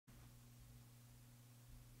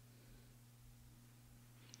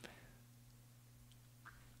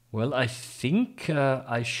Well, I think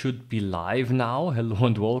I should be live now. Hello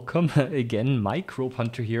and welcome again,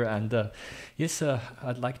 Microbehunter here. And yes,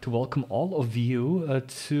 I'd like to welcome all of you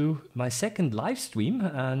to my second live stream.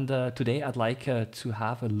 And today I'd like to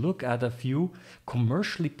have a look at a few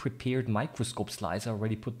commercially prepared microscope slides. I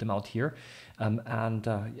already put them out here.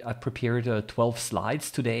 I prepared 12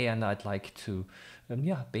 slides today, and I'd like to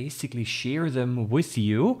basically share them with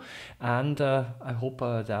you. And I hope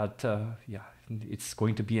that it's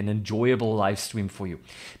going to be an enjoyable live stream for you.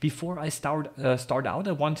 Before I start out,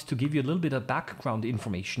 I want to give you a little bit of background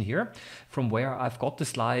information here from where I've got the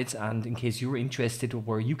slides, and in case you're interested,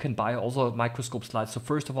 where you can buy also microscope slides. So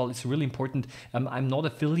first of all, it's really important, I'm not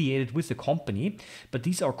affiliated with the company, but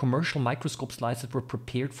these are commercial microscope slides that were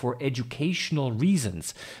prepared for educational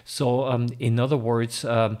reasons. So in other words,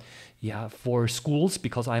 for schools,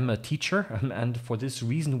 because I'm a teacher, and for this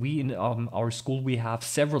reason, we in our school, we have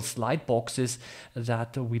several slide boxes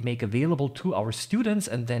that we make available to our students,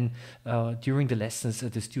 and then during the lessons,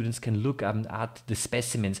 the students can look at the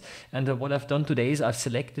specimens. And what I've done today is I've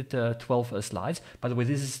selected 12 slides. By the way,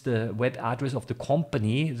 this is the web address of the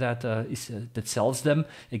company that that sells them.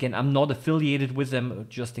 Again, I'm not affiliated with them,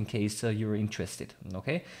 just in case you're interested.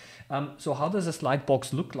 Okay. So how does a slide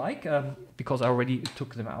box look like? Because I already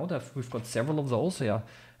took them out. We've got several of those. Yeah.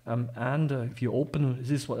 If you open,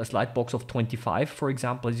 this is a slide box of 25, for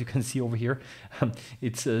example, as you can see over here.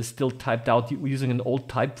 It's still typed out using an old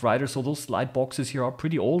typewriter. So those slide boxes here are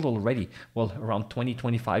pretty old already. Well, around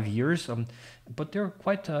 20-25 years. But they're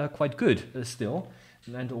quite good still.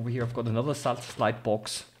 And over here, I've got another slide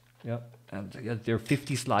box. Yeah. And there are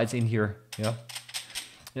 50 slides in here. Yeah.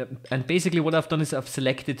 Yeah, and basically what I've done is I've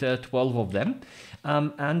selected 12 of them.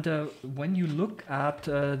 When you look at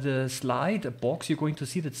the slide box, you're going to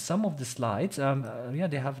see that some of the slides,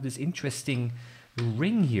 they have this interesting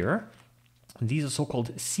ring here. These are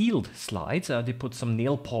so-called sealed slides. They put some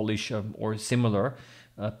nail polish or similar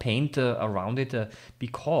paint around it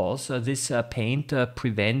because this paint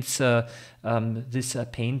prevents an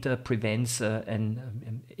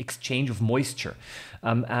exchange of moisture,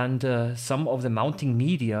 and some of the mounting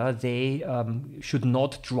media, they should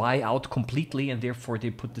not dry out completely, and therefore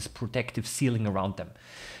they put this protective sealing around them.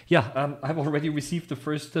 Yeah, I've already received the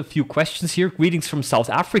first few questions here. Greetings from South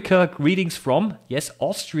Africa. Greetings from, yes,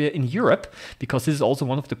 Austria in Europe, because this is also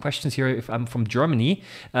one of the questions here if I'm from Germany.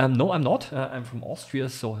 No, I'm not. I'm from Austria,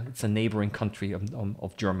 so it's a neighboring country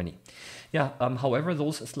of Germany. Yeah, however,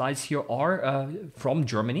 those slides here are from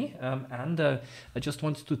Germany, and I just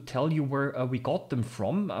wanted to tell you where we got them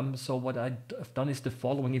from. So what I've done is the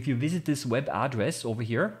following. If you visit this web address over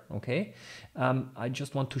here, okay, I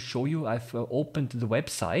just want to show you, I've opened the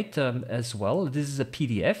website as well. This is a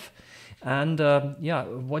PDF. And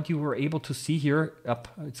what you were able to see here,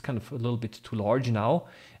 it's kind of a little bit too large now.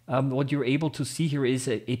 What you're able to see here is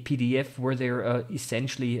a PDF where they're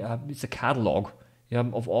essentially, it's a catalog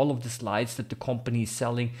of all of the slides that the company is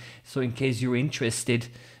selling. So in case you're interested,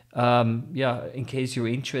 you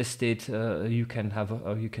can have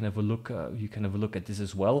a look at this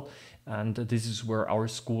as well. And this is where our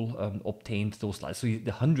school obtained those slides. So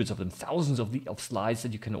the hundreds of them, thousands of slides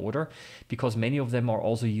that you can order, because many of them are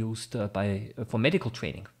also used for medical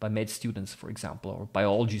training by med students, for example, or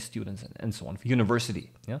biology students, and so on, for university.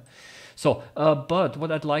 Yeah. So, but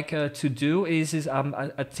what I'd like to do is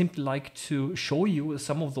I'd simply like to show you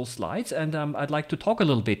some of those slides, and I'd like to talk a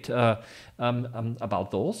little bit about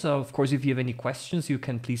those. Of course, if you have any questions, you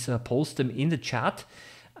can please post them in the chat.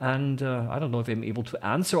 And I don't know if I'm able to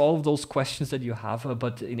answer all of those questions that you have,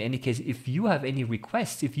 but in any case, if you have any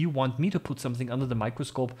requests, if you want me to put something under the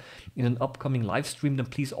microscope in an upcoming live stream, then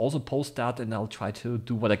please also post that, and I'll try to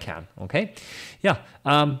do what I can. Okay? Yeah.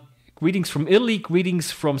 Greetings from Italy, greetings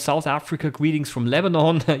from South Africa, greetings from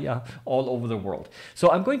Lebanon, yeah, all over the world. So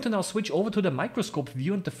I'm going to now switch over to the microscope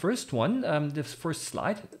view, and the first one, the first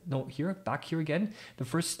slide, back here again, the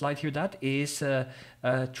first slide here, that is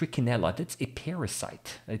Trichinella. That's a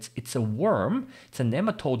parasite. It's a worm, it's a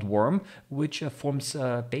nematode worm, which forms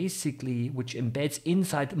which embeds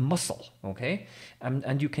inside muscle, okay?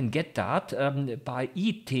 And you can get that by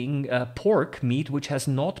eating pork meat which has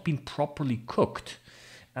not been properly cooked.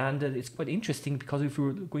 And it's quite interesting because if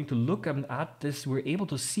we're going to look at this, we're able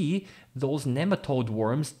to see those nematode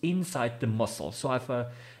worms inside the muscle. So I've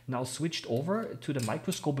now switched over to the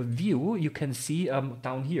microscope view. You can see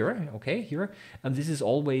down here, okay, here. And this is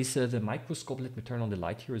always the microscope. Let me turn on the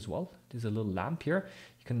light here as well. There's a little lamp here.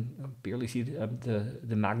 You can barely see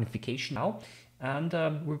the magnification now. And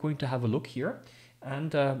we're going to have a look here.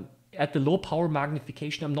 And at the low power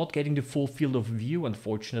magnification, I'm not getting the full field of view,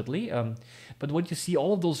 unfortunately. But what you see,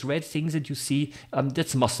 all of those red things that you see,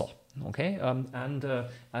 that's muscle. Okay,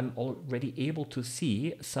 I'm already able to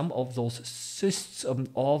see some of those cysts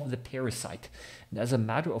of the parasite. And as a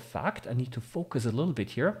matter of fact, I need to focus a little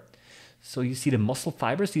bit here. So you see the muscle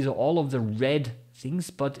fibers, these are all of the red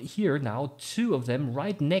things, but here now, two of them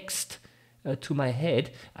right next to my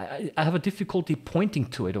head. I have a difficulty pointing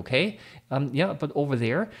to it, okay? Yeah, but over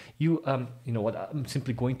there, you know what, I'm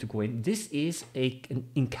simply going to go in. This is an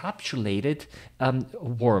encapsulated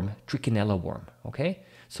worm, Trichinella worm, okay?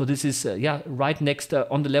 So this is, yeah, right next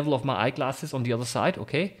on the level of my eyeglasses on the other side,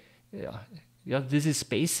 okay? Yeah, this is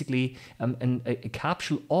basically a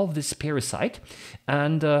capsule of this parasite.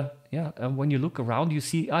 And when you look around, you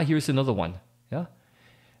see, here's another one, yeah?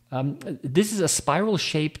 This is a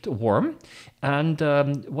spiral-shaped worm, and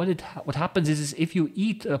what happens is if you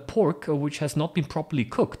eat pork which has not been properly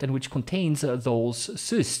cooked and which contains those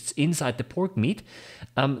cysts inside the pork meat,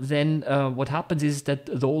 then what happens is that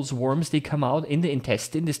those worms, they come out in the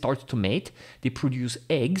intestine, they start to mate, they produce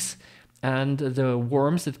eggs, and the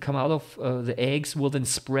worms that come out of the eggs will then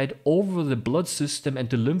spread over the blood system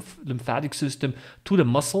and the lymphatic system to the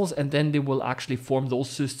muscles, and then they will actually form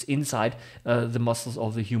those cysts inside the muscles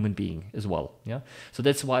of the human being as well. Yeah, so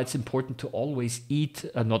that's why it's important to always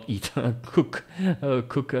cook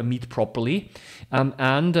meat properly,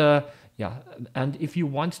 and if you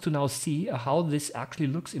want to now see how this actually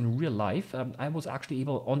looks in real life, I was actually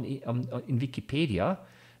able in Wikipedia.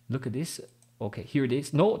 Look at this. Okay, here it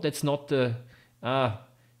is. No, that's not the,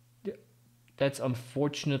 that's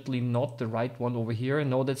unfortunately not the right one over here.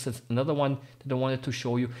 No, that's another one that I wanted to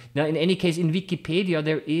show you. Now, in any case, in Wikipedia,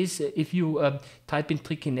 there is, if you type in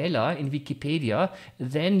Trichinella in Wikipedia,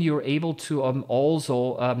 then you're able to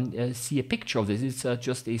also see a picture of this. It's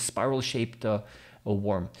just a spiral-shaped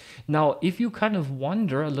worm. Now, if you kind of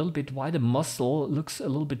wonder a little bit why the muscle looks a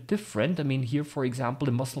little bit different, I mean, here, for example,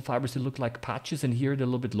 the muscle fibers, they look like patches, and here they're a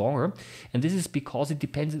little bit longer. And this is because it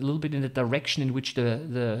depends a little bit in the direction in which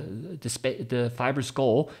the fibers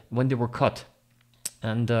go when they were cut.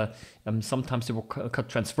 And sometimes they were cut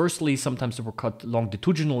transversely, sometimes they were cut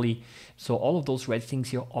longitudinally. So all of those red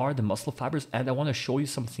things here are the muscle fibers. And I want to show you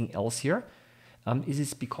something else here. Is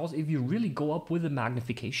it's because if you really go up with the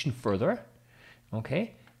magnification further,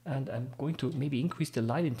 okay, and I'm going to maybe increase the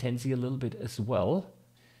light intensity a little bit as well,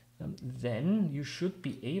 then you should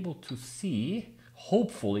be able to see,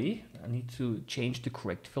 hopefully, I need to change the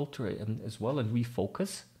correct filter as well and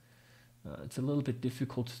refocus. It's a little bit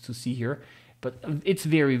difficult to see here, but it's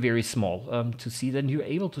very, very small to see. Then you're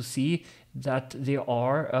able to see that there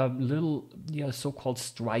are little so-called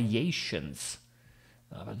striations.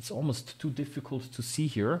 But it's almost too difficult to see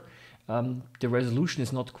here. The resolution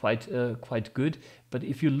is not quite good, but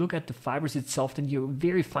if you look at the fibers itself, then you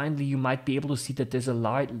very finely you might be able to see that there's a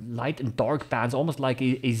light and dark bands, almost like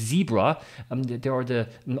a zebra. There are the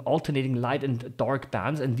alternating light and dark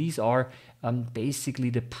bands, and these are basically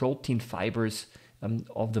the protein fibers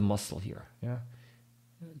of the muscle here.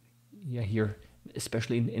 Yeah, here,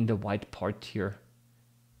 especially in the white part here.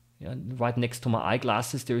 Yeah, right next to my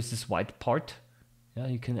eyeglasses, there is this white part. Yeah,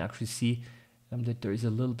 you can actually see that there is a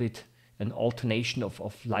little bit an alternation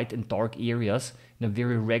of light and dark areas in a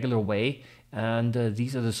very regular way, and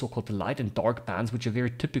these are the so-called light and dark bands, which are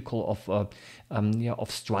very typical of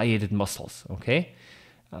striated muscles. Okay.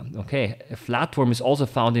 A flatworm is also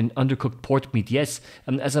found in undercooked pork meat. Yes,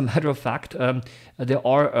 as a matter of fact, there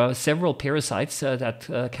are several parasites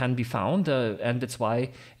that can be found, and that's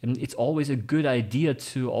why it's always a good idea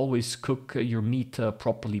to always cook your meat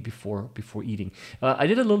properly before eating. I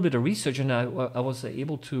did a little bit of research, and I was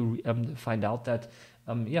able to find out that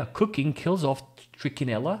cooking kills off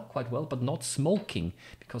Trichinella quite well, but not smoking,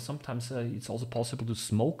 because sometimes it's also possible to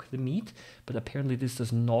smoke the meat, but apparently this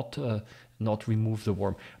does not remove the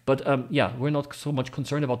worm. But we're not so much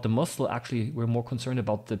concerned about the muscle. Actually, we're more concerned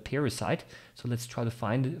about the parasite. So let's try to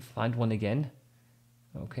find one again.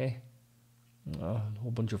 Okay, a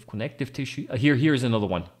whole bunch of connective tissue. Here is another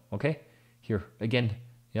one. Okay, here again.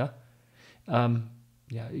 Yeah.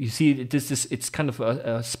 You see, it's kind of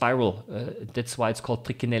a spiral. That's why it's called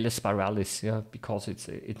Trichinella spiralis. Yeah, because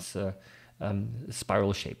it's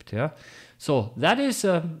spiral shaped. Yeah, so that is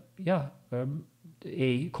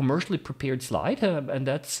a commercially prepared slide, and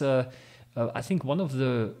that's I think one of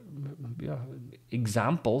the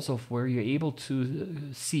examples of where you're able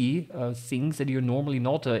to see things that you're normally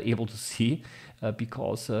not able to see,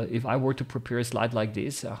 because if I were to prepare a slide like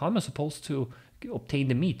this, how am I supposed to obtain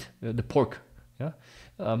the meat, the pork? Yeah,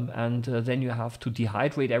 and then you have to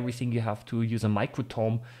dehydrate everything. You have to use a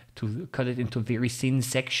microtome to cut it into very thin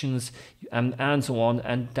sections, and so on.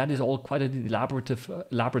 And that is all quite an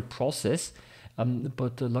elaborate process.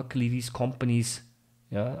 But luckily, these companies,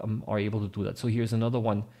 yeah, are able to do that. So here's another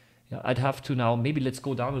one. Yeah, I'd have to now, maybe let's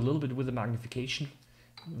go down a little bit with the magnification.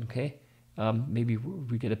 Okay, maybe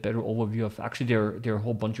we get a better overview of. Actually, there are a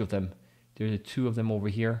whole bunch of them. There are 2 of them over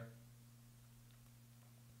here.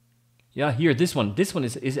 Yeah, here, this one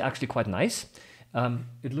is actually quite nice.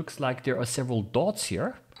 It looks like there are several dots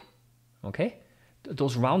here. Okay,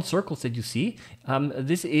 those round circles that you see.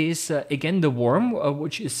 This is, again, the worm,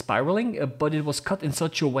 which is spiraling, but it was cut in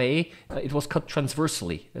such a way, it was cut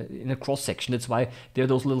transversely in a cross section. That's why there are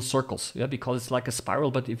those little circles, yeah, because it's like a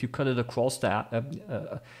spiral, but if you cut it across that,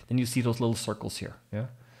 then you see those little circles here. Yeah.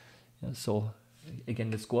 So,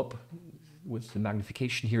 again, let's go up with the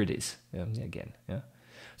magnification. Here it is, again. Yeah.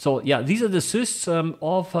 So yeah, these are the cysts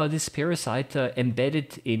of this parasite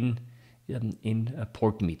embedded in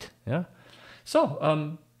pork meat. Yeah.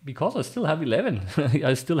 So because I still have 11,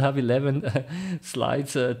 I still have 11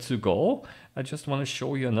 slides to go. I just want to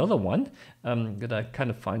show you another one that I kind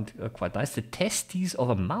of find quite nice. The testes of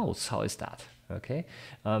a mouse. How is that? Okay.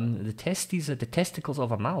 The testicles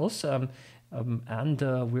of a mouse, and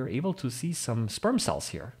we're able to see some sperm cells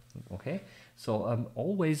here. Okay. So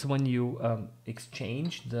always when you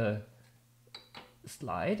exchange the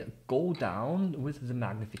slide, go down with the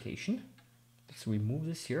magnification. Let's remove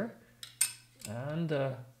this here, and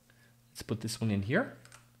let's put this one in here.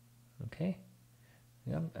 Okay,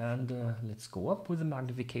 yeah, and let's go up with the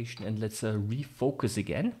magnification, and let's refocus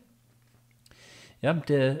again. Yeah,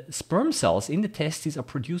 the sperm cells in the testes are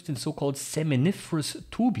produced in so-called seminiferous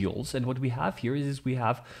tubules, and what we have here is we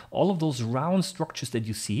have all of those round structures that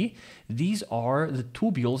you see. These are the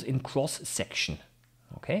tubules in cross-section.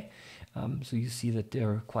 Okay, so you see that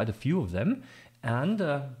there are quite a few of them, and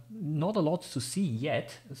not a lot to see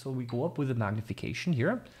yet. So we go up with the magnification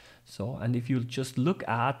here. So, and if you just look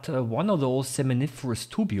at one of those seminiferous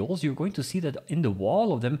tubules, you're going to see that in the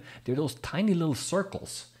wall of them there are those tiny little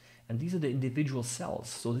circles. And these are the individual cells.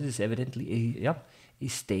 So this is evidently a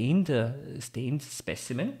stained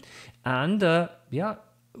specimen. And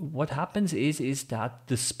what happens is that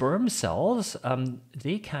the sperm cells,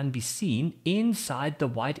 they can be seen inside the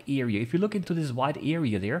white area. If you look into this white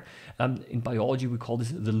area there, in biology we call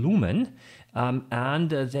this the lumen, and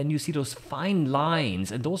then you see those fine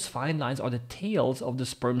lines, and those fine lines are the tails of the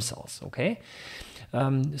sperm cells, okay?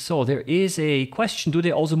 So there is a question, do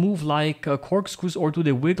they also move like corkscrews, or do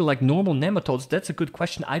they wiggle like normal nematodes? That's a good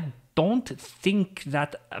question. I don't think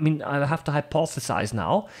that, I mean, I have to hypothesize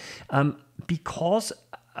now, because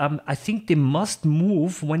I think they must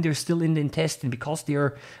move when they're still in the intestine, because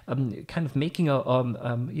they're kind of making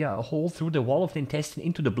a hole through the wall of the intestine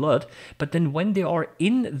into the blood. But then when they are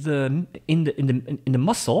in the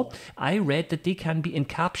muscle, I read that they can be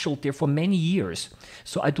encapsulated there for many years.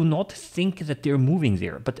 So I do not think that they're moving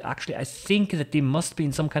there, but actually I think that they must be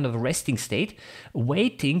in some kind of resting state,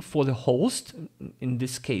 waiting for the host, in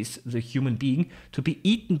this case the human being, to be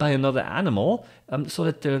eaten by another animal, so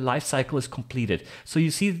that their life cycle is completed. So you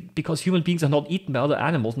see, because human beings are not eaten by other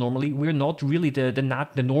animals normally, we're not really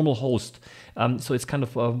the normal host. So it's kind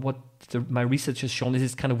of what my research has shown is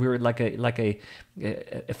it's kind of we're like a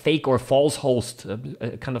fake or false host,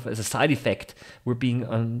 kind of as a side effect. We're being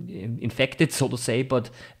infected, so to say, but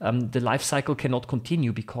the life cycle cannot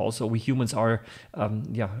continue because we humans are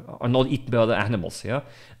not eaten by other animals. Yeah,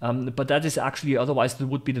 but that is actually, otherwise it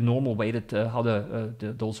would be the normal way that how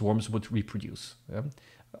those worms would reproduce. Yeah?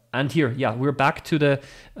 And here, yeah, we're back to the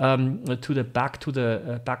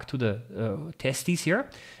testes here.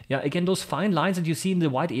 Yeah, again, those fine lines that you see in the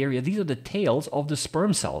white area, these are the tails of the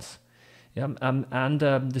sperm cells. Yeah,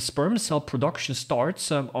 the sperm cell production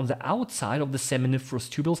starts on the outside of the seminiferous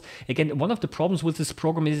tubules. Again, one of the problems with this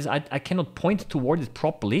program is I cannot point toward it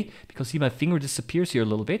properly because see my finger disappears here a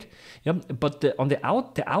little bit. Yeah, but on the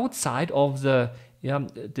outside of the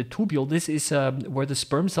tubule, this is where the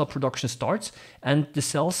sperm cell production starts, and the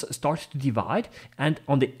cells start to divide. And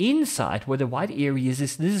on the inside, where the white area is,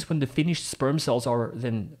 this is when the finished sperm cells are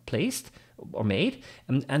then placed or made,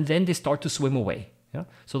 and then they start to swim away. Yeah,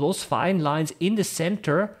 so those fine lines in the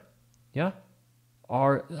center,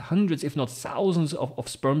 are hundreds, if not thousands, of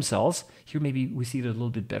sperm cells. Here, maybe we see it a little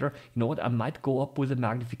bit better. You know what? I might go up with the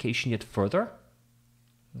magnification yet further.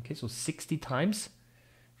 Okay, so 60 times.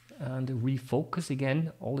 And refocus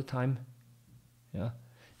again all the time. Yeah,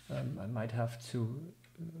 I might have to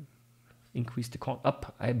increase the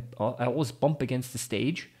up. I always bump against the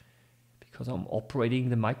stage because I'm operating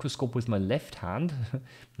the microscope with my left hand,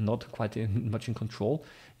 not quite much in control.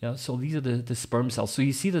 Yeah, so these are the sperm cells. So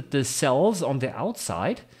you see that the cells on the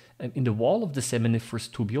outside, in the wall of the seminiferous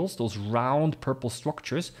tubules, those round purple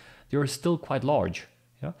structures, they are still quite large.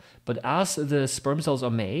 Yeah? But as the sperm cells are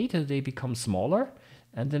made, they become smaller.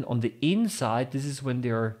 And then on the inside, this is when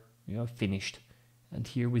they're finished. And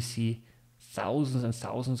here we see thousands and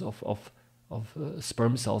thousands of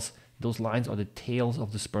sperm cells. Those lines are the tails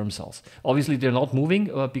of the sperm cells. Obviously, they're not moving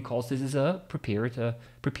because this is a prepared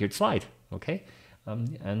slide. Okay,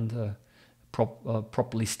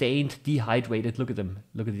 properly stained, dehydrated. Look at them.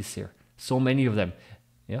 Look at this here. So many of them.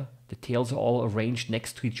 Yeah, the tails are all arranged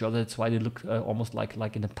next to each other. That's why they look almost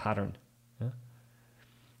like in a pattern.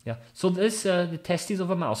 Yeah. So this the testes of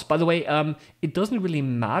a mouse. By the way, it doesn't really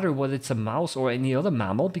matter whether it's a mouse or any other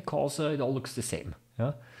mammal because it all looks the same.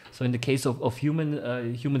 Yeah. So in the case of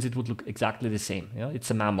humans, it would look exactly the same. Yeah,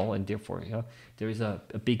 it's a mammal, and therefore, there is a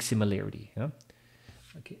big similarity. Yeah.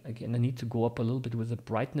 Okay. Again, I need to go up a little bit with the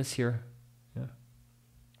brightness here. Yeah.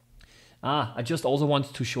 I just also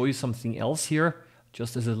wanted to show you something else here,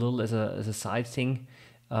 just as a side thing,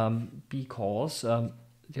 because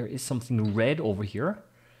there is something red over here,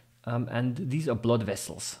 and these are blood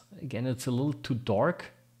vessels. Again, it's a little too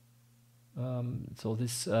dark. So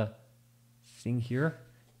this thing here.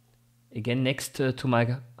 Again, next to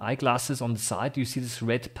my eyeglasses on the side, you see this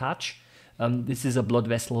red patch. This is a blood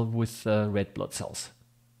vessel with red blood cells.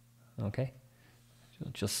 Okay, so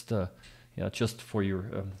just for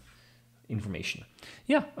your information.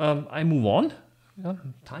 Yeah, I move on. Yeah,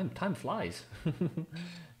 time flies.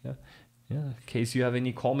 Yeah. In case you have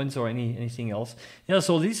any comments or anything else. Yeah,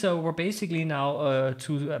 so these were basically now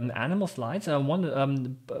two animal slides. One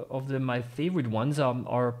of my favorite ones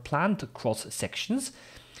are plant cross sections.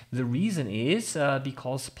 The reason is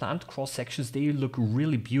because plant cross sections, they look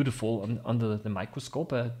really beautiful under the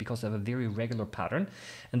microscope because they have a very regular pattern.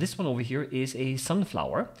 And this one over here is a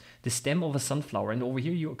sunflower, the stem of a sunflower. And over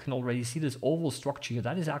here you can already see this oval structure here.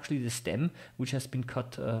 That is actually the stem, which has been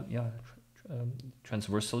cut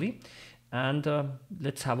transversally. And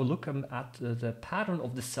let's have a look at the pattern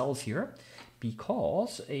of the cells here,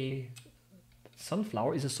 because a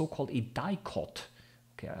sunflower is a so-called a dicot.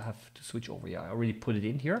 Okay, I have to switch over. Yeah, I already put it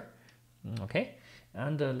in here. Okay,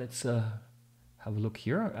 and let's have a look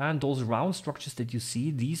here. And those round structures that you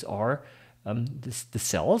see, these are the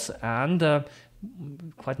cells, and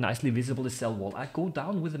quite nicely visible the cell wall. I go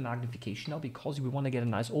down with the magnification now because we want to get a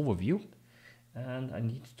nice overview. And I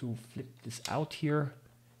need to flip this out here.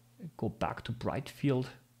 Go back to bright field.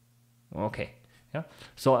 Okay, yeah.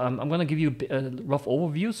 So I'm going to give you a rough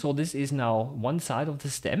overview. So this is now one side of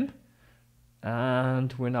the stem.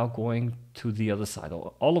 And we're now going to the other side.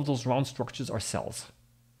 All of those round structures are cells.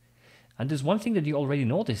 And there's one thing that you already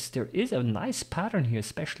noticed. There is a nice pattern here,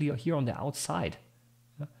 especially here on the outside.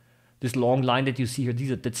 Yeah? This long line that you see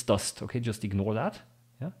here, that's dust. Okay, just ignore that.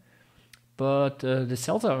 Yeah. But the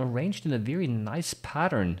cells are arranged in a very nice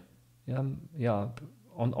pattern.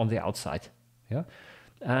 On the outside. Yeah.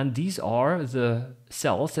 And these are the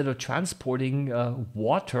cells that are transporting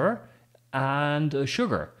water and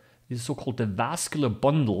sugar. These are so-called the vascular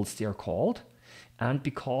bundles, they are called. And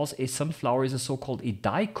because a sunflower is a so-called a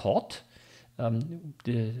dicot,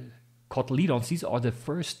 the cotyledons, these are the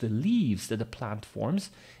leaves that a plant forms.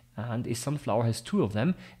 And a sunflower has two of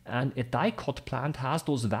them. And a dicot plant has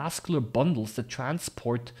those vascular bundles that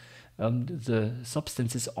transport the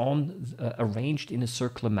substances arranged in a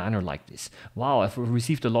circular manner like this. Wow, I've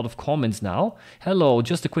received a lot of comments now. Hello,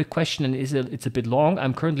 just a quick question, and it's a bit long.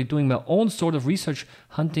 I'm currently doing my own sort of research,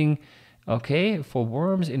 hunting, okay, for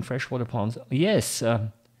worms in freshwater ponds. Yes,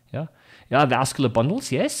 vascular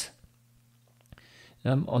bundles, yes.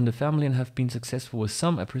 On the family and have been successful with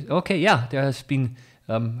some. Okay, yeah, there has been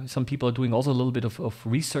some people are doing also a little bit of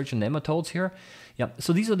research on nematodes here. Yeah,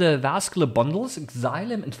 so these are the vascular bundles,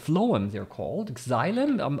 xylem and phloem they're called.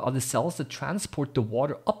 Xylem are the cells that transport the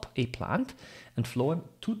water up a plant, and phloem,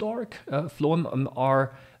 too dark, phloem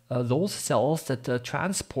are those cells that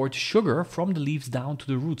transport sugar from the leaves down to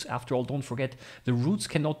the roots. After all, don't forget, the roots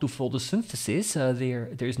cannot do photosynthesis.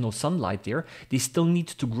 There is no sunlight there. They still need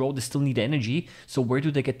to grow. They still need energy. So where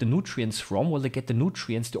do they get the nutrients from? Well, they get the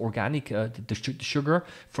nutrients, the organic, the sugar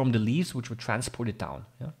from the leaves, which were transported down.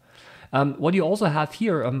 Yeah? What you also have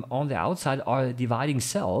here on the outside are dividing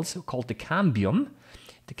cells called the cambium.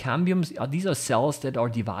 The cambiums, these are cells that are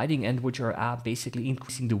dividing and which are basically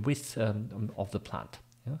increasing the width of the plant.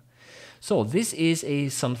 Yeah? So this is a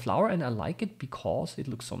sunflower, and I like it because it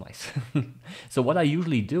looks so nice. So what I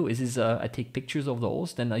usually do is I take pictures of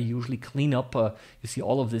those, then I usually clean up, you see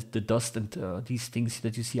all of this, the dust and these things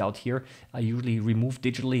that you see out here, I usually remove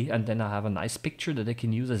digitally, and then I have a nice picture that I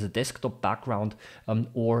can use as a desktop background,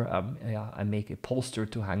 or I make a poster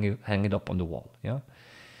to hang it up on the wall. Yeah.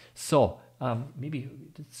 So maybe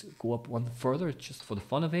let's go up one further just for the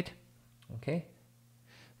fun of it. Okay.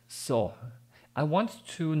 So I want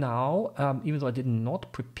to now, even though I did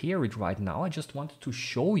not prepare it right now, I just wanted to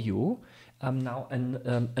show you now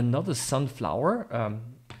another sunflower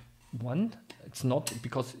one. It's not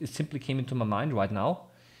because it simply came into my mind right now.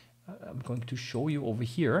 I'm going to show you over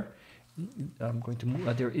here. I'm going to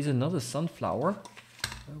move. There is another sunflower.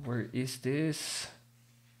 Where is this?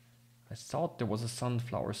 I thought there was a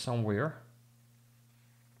sunflower somewhere.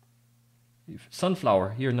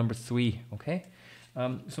 Sunflower here, number 3. Okay.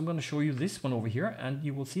 So I'm going to show you this one over here, and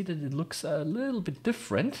you will see that it looks a little bit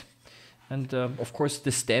different. And of course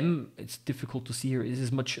the stem, it's difficult to see here,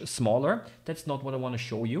 is much smaller. That's not what I want to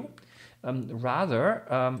show you.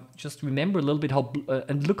 Rather, just remember a little bit how,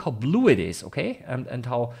 and look how blue it is, okay? And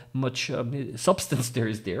how much substance there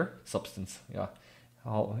is there. Substance, yeah.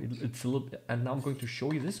 How it's a little, and now I'm going to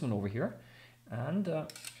show you this one over here. And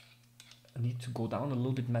I need to go down a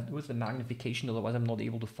little bit with the magnification, otherwise I'm not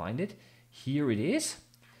able to find it. Here it is.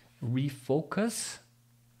 Refocus.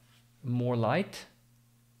 More light.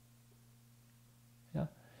 Yeah.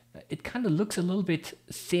 It kind of looks a little bit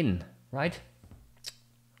thin, right?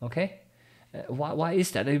 Okay. Why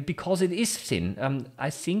is that? Because it is thin. I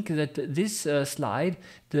think that this slide,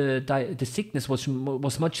 the thickness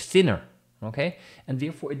was much thinner. Okay, and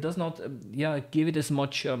therefore it does not, give it as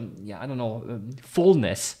much, I don't know,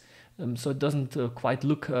 fullness. So it doesn't quite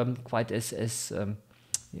look quite as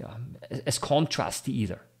contrasty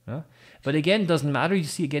either. But again, it doesn't matter. You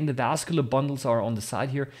see again the vascular bundles are on the side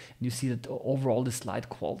here. And you see that overall the slide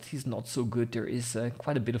quality is not so good. There is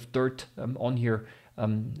quite a bit of dirt on here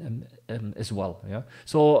as well. Yeah.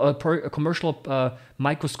 So a commercial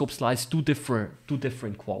microscope slides do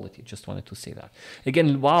different quality. Just wanted to say that.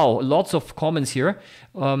 Again, wow, lots of comments here.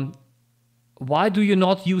 Why do you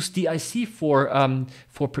not use DIC for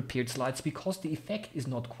prepared slides? Because the effect is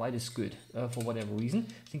not quite as good for whatever reason.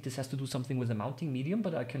 I think this has to do something with the mounting medium,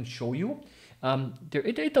 but I can show you.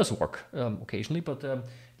 It does work occasionally, but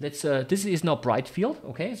let's. This is now bright field,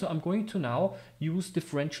 okay? So I'm going to now use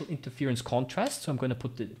differential interference contrast. So I'm going to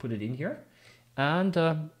put it in here, and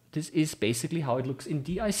this is basically how it looks in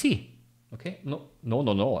DIC. Okay? No.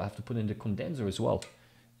 I have to put in the condenser as well.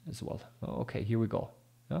 Okay, here we go.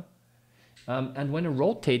 Yeah. And when I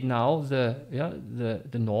rotate now the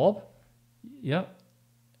knob, it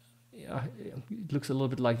looks a little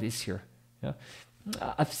bit like this here. Yeah,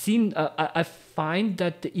 I find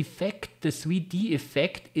that the effect, the 3D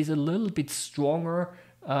effect, is a little bit stronger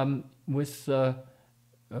with other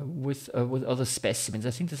specimens.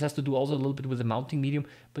 I think this has to do also a little bit with the mounting medium,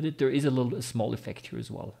 but there is a small effect here as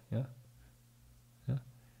well. Yeah.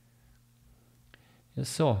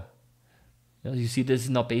 So. You see, this is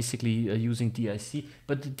now basically using DIC,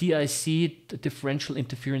 but the DIC, the differential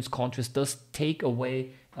interference contrast, does take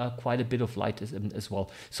away quite a bit of light as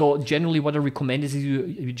well. So generally what I recommend is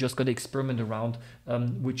you just got to experiment around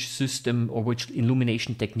which system or which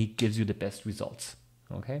illumination technique gives you the best results.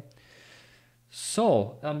 Okay.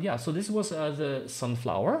 So, so this was the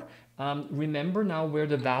sunflower. Remember now where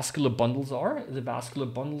the vascular bundles are. The vascular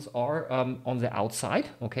bundles are on the outside,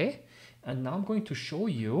 okay? And now I'm going to show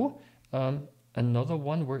you another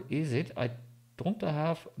one. Where is it? Don't I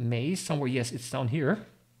have Maize somewhere? Yes, it's down here.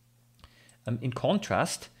 In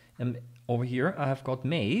contrast, over here I have got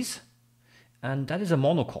Maize, and that is a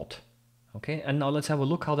monocot. Okay, and now let's have a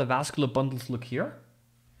look how the vascular bundles look here,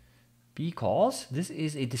 because this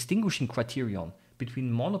is a distinguishing criterion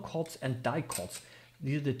between monocots and dicots.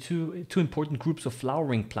 These are the two important groups of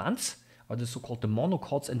flowering plants, are the so-called the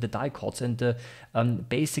monocots and the dicots, and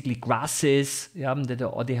basically grasses,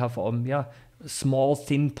 they have small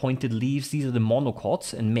thin pointed leaves. These are the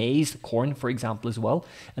monocots, and maize, corn for example as well.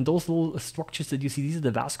 And those little structures that you see, these are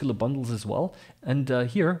the vascular bundles as well. And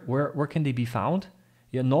here, where can they be found?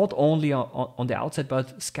 Yeah, not only on the outside,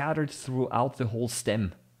 but scattered throughout the whole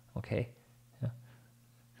stem. Okay. Yeah.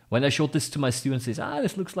 When I showed this to my students, they said,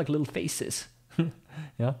 this looks like little faces.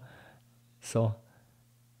 Yeah. So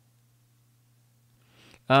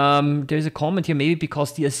there's a comment here, maybe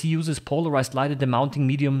because DIC uses polarized light and the mounting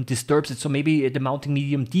medium disturbs it, so maybe the mounting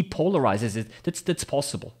medium depolarizes it. That's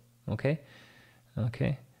possible. Okay.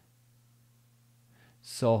 Okay.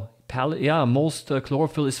 So, yeah, most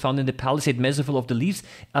chlorophyll is found in the palisade mesophyll of the leaves.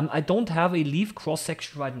 I don't have a leaf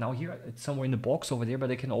cross-section right now here. It's somewhere in the box over there,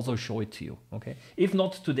 but I can also show it to you, okay? If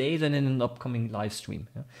not today, then in an upcoming live stream.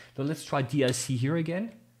 Yeah? So let's try DIC here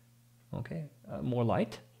again. Okay, more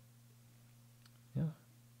light. Yeah,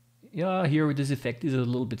 yeah, here this effect is a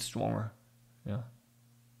little bit stronger. Yeah.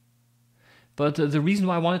 But the reason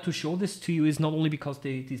why I wanted to show this to you is not only because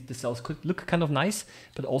the cells could look kind of nice,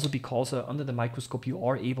 but also because under the microscope you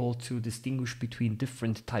are able to distinguish between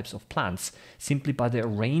different types of plants simply by the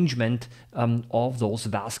arrangement of those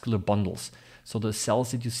vascular bundles. So the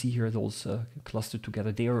cells that you see here, those clustered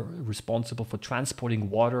together, they are responsible for transporting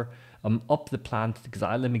water up the plant, the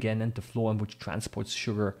xylem again, and the phloem, which transports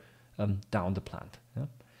sugar down the plant. Yeah?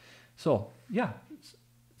 So yeah.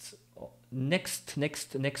 Next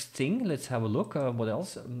thing, let's have a look. What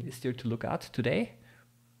else is there to look at today?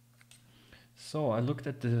 So I looked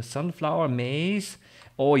at the sunflower, maize.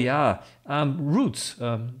 Oh yeah, roots.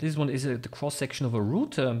 This one is the cross section of a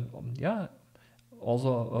root. Yeah,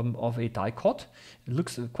 also of a dicot. It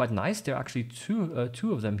looks quite nice. There are actually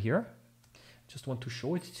two of them here. Just want to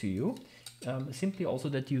show it to you. Simply also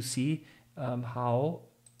that you see how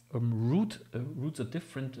roots are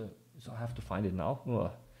different. So I have to find it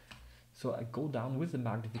now. So I go down with the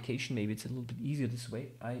magnification. Maybe it's a little bit easier this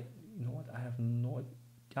way. You know what? I have no.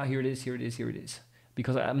 Ah, here it is. Here it is. Here it is.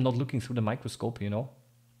 Because I'm not looking through the microscope, you know.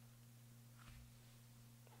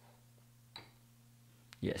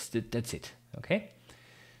 Yes, that's it. Okay.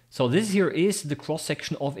 So this here is the cross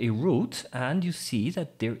section of a root, and you see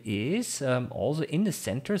that there is also in the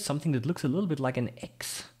center something that looks a little bit like an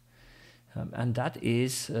X, and that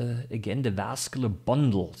is again the vascular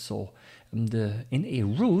bundle. So. In a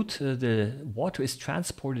root, the water is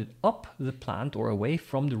transported up the plant or away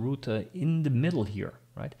from the root in the middle here,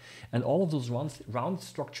 right? And all of those round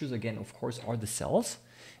structures, again, of course, are the cells.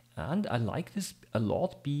 And I like this a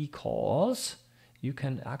lot because you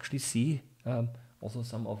can actually see also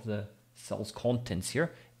some of the cell's contents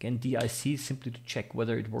here. Again, DIC simply to check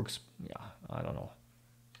whether it works. Yeah, I don't know.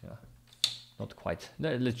 Yeah, not quite.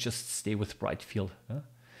 Let's just stay with bright field. Huh?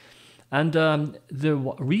 And the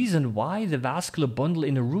reason why the vascular bundle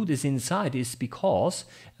in a root is inside is because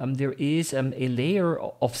there is a layer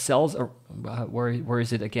of cells, where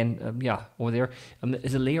is it again? Yeah, over there.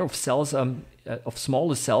 Is a layer of cells, of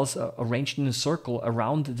smaller cells arranged in a circle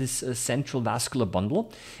around this central vascular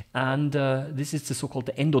bundle. And this is the so-called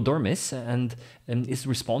endodermis, and is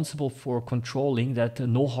responsible for controlling that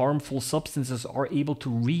no harmful substances are able to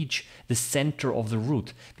reach the center of the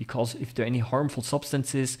root. Because if there are any harmful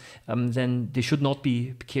substances, then they should not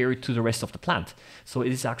be carried to the rest of the plant. So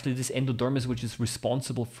it is actually this endodermis which is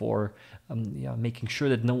responsible for making sure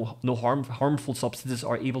that no harmful substances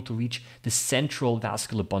are able to reach the central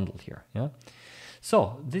vascular bundle here. Yeah.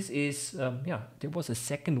 So this is there was a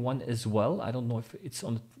second one as well. I don't know if it's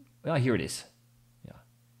on. Here it is. Yeah,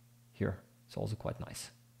 here it's also quite nice.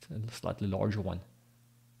 It's a slightly larger one.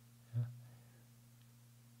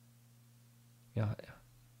 Yeah.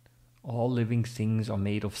 All living things are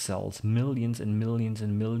made of cells, millions and millions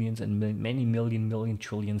and millions and many million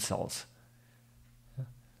trillion cells.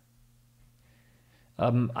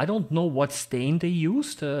 I don't know what stain they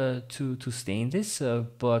used to stain this,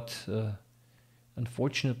 but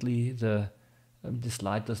unfortunately the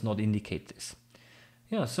slide does not indicate this.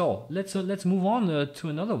 Yeah, so let's move on to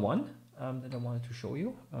another one that I wanted to show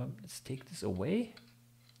you. Let's take this away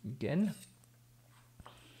again.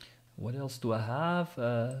 What else do I have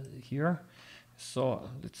here? So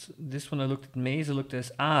this one I looked at maize. I looked at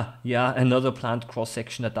this. Another plant cross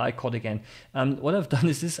section, a dicot again. What I've done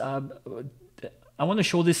is this. I want to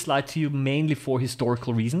show this slide to you mainly for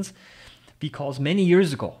historical reasons, because many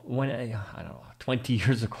years ago, when I don't know, 20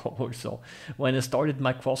 years ago or so, when I started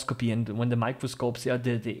microscopy and when the microscopes,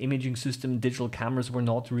 the imaging system, digital cameras were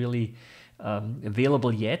not really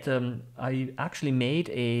available yet, I actually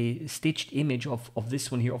made a stitched image of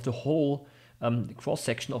this one here, of the whole cross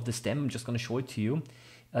section of the stem. I'm just going to show it to you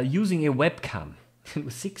using a webcam. It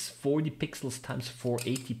was 640 pixels times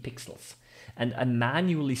 480 pixels, and I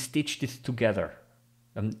manually stitched it together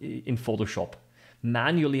in Photoshop.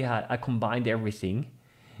 Manually, I combined everything,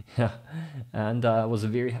 and it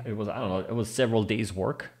was several days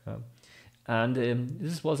work, and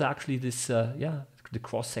this was actually the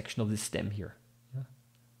cross section of this stem here. Yeah.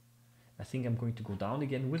 I think I'm going to go down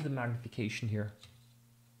again with the magnification here.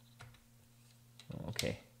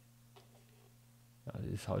 Okay,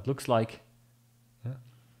 this is how it looks like. Yeah.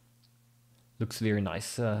 Looks very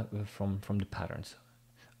nice from the patterns.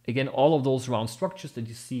 Again, all of those round structures that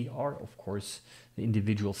you see are, of course, the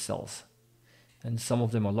individual cells. And some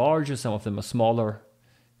of them are larger, some of them are smaller.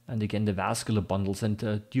 And again, the vascular bundles, and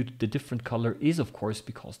due to the different color is, of course,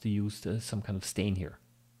 because they used some kind of stain here.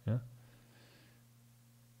 Yeah.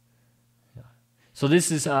 Yeah. So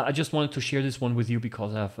this is, I just wanted to share this one with you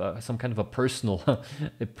because I have some kind of a personal,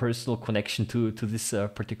 a personal connection to this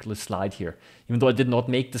particular slide here. Even though I did not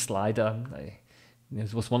make the slide,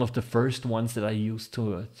 this was one of the first ones that I used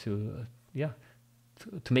to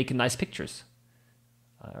make nice pictures.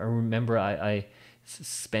 I remember I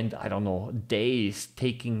spent, I don't know, days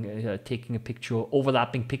taking a picture,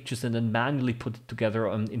 overlapping pictures, and then manually put it together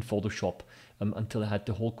in Photoshop until I had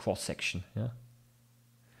the whole cross section. Yeah,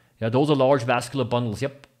 yeah, those are large vascular bundles.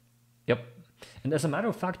 Yep, yep. And as a matter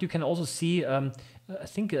of fact, you can also see. I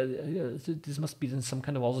think this must be some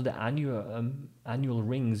kind of also the annual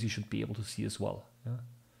rings. You should be able to see as well. Yeah.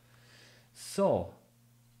 So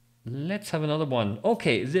let's have another one.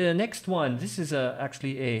 Okay, the next one. This is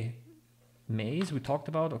actually a maize we talked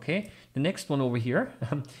about. Okay, the next one over here.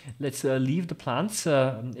 Let's leave the plants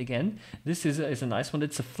again. This is a nice one.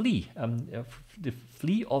 It's a flea, the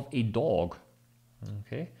flea of a dog.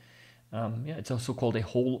 Okay, yeah, it's also called a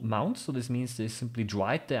whole mount. So this means they simply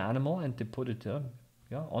dried the animal and they put it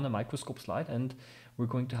on a microscope slide, and we're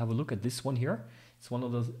going to have a look at this one here. It's one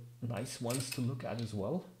of those nice ones to look at as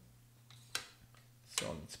well. So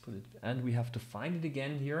let's put it, and we have to find it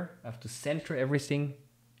again here. I have to center everything.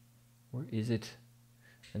 Where is it?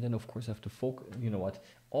 And then of course I have to focus. You know what?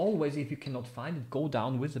 Always, if you cannot find it, go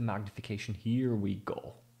down with the magnification. Here we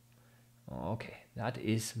go. Okay, that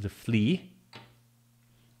is the flea.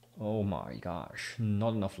 Oh my gosh,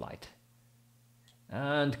 not enough light.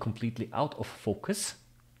 And completely out of focus.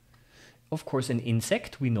 Of course, an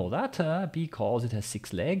insect, we know that because it has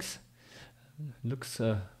 6 legs. Looks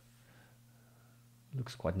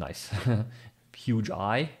quite nice. Huge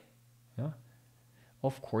eye. Yeah.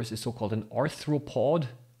 Of course, it's so-called an arthropod.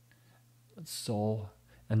 So,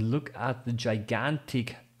 and look at the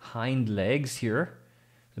gigantic hind legs here,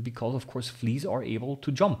 because of course fleas are able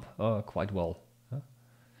to jump quite well.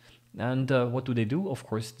 And what do? Of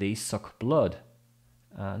course, they suck blood,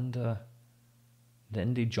 and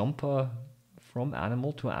then they jump from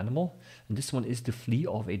animal to animal. And this one is the flea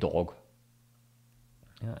of a dog.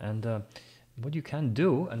 Yeah, and what you can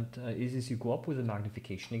do is you go up with the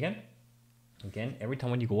magnification again. Again, every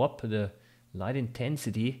time when you go up, the light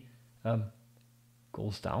intensity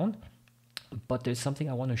goes down. But there's something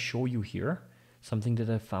I want to show you here, something that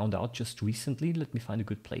I found out just recently. Let me find a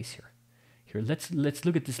good place here. Here, let's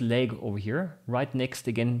look at this leg over here, right next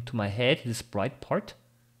again to my head, this bright part.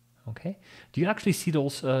 Okay, do you actually see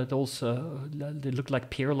those? They look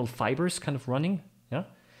like parallel fibers, kind of running. Yeah,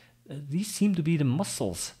 these seem to be the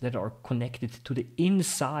muscles that are connected to the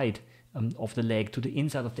inside of the leg, to the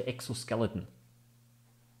inside of the exoskeleton.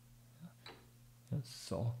 Yeah,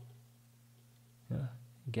 so, yeah,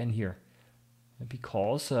 again here,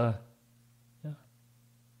 because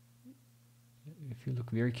if you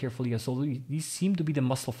look very carefully, so these seem to be the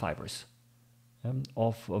muscle fibers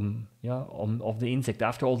of the insect.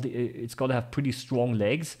 After all, it's got to have pretty strong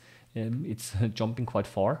legs. It's jumping quite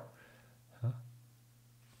far,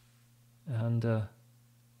 and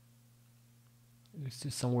is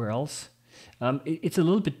this somewhere else? It's a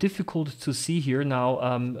little bit difficult to see here now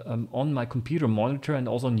on my computer monitor and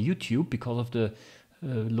also on YouTube because of the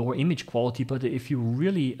lower image quality. But if you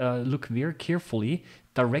really look very carefully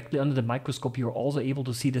directly under the microscope, you're also able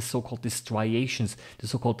to see the so-called striations, the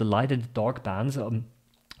so-called the light and dark bands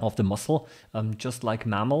of the muscle, just like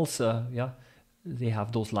mammals. They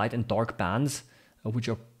have those light and dark bands, which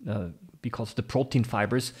are because of the protein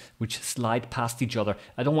fibers which slide past each other.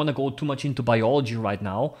 I don't want to go too much into biology right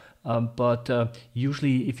now, but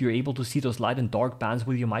usually if you're able to see those light and dark bands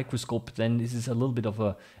with your microscope, then this is a little bit of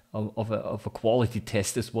a quality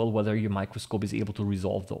test as well, whether your microscope is able to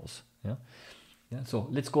resolve those. Yeah. Yeah. So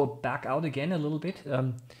let's go back out again a little bit.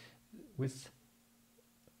 You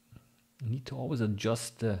need to always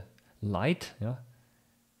adjust the light. Yeah.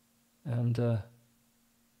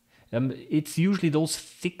 And it's usually those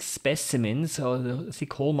thick specimens or the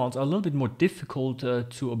thick whole mounts are a little bit more difficult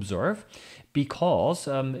to observe because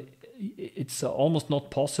it's almost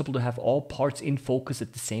not possible to have all parts in focus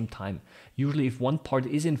at the same time. Usually if one part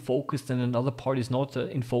is in focus, then another part is not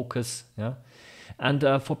in focus. Yeah. And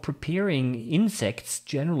for preparing insects,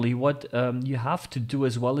 generally what you have to do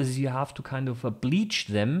as well is you have to kind of bleach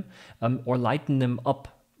them or lighten them up.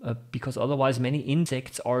 Because otherwise many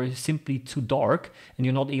insects are simply too dark and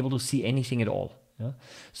you're not able to see anything at all. Yeah?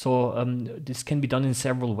 So this can be done in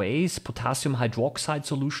several ways. Potassium hydroxide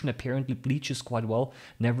solution apparently bleaches quite well.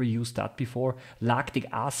 Never used that before. Lactic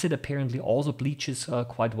acid apparently also bleaches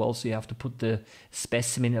quite well. So you have to put the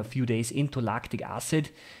specimen a few days into lactic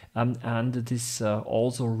acid. And this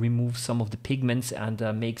also removes some of the pigments and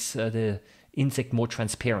makes the insect more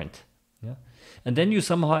transparent. Yeah? And then you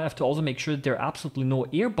somehow have to also make sure that there are absolutely no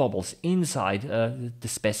air bubbles inside the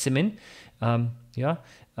specimen.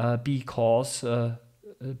 Because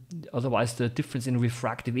otherwise the difference in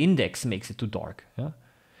refractive index makes it too dark.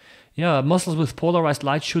 Mussels with polarized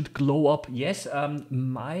light should glow up. Yes,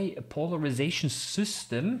 my polarization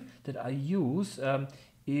system that I use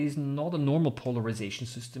is not a normal polarization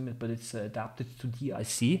system, but it's adapted to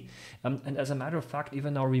DIC. And as a matter of fact,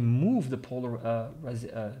 even now remove the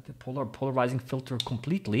polarizing filter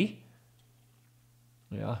completely,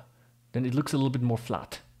 then it looks a little bit more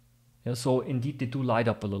flat. Yeah, so indeed they do light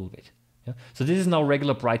up a little bit. Yeah? So this is now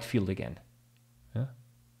regular bright field again.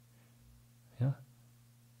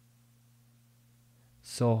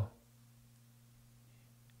 So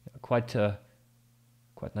quite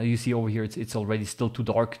now you see over here it's already still too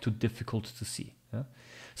dark, too difficult to see. Yeah?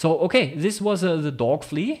 So okay, this was the dog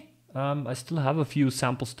flea. I still have a few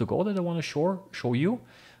samples to go that I want to show you.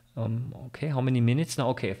 Okay, how many minutes now?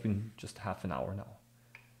 Okay, I've been just half an hour now.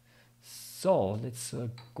 So let's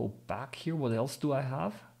go back here. What else do I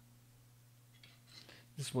have?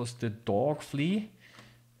 This was the dog flea.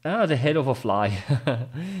 The head of a fly.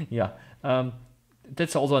 Yeah,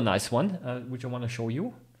 that's also a nice one, which I want to show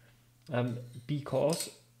you. Because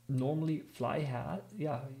normally fly head,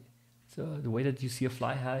 so the way that you see a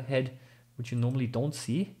fly head, which you normally don't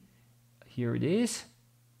see, here it is.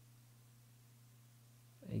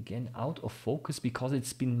 Again, out of focus because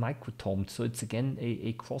it's been microtomed, so it's again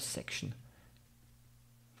a cross section.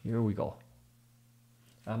 Here we go.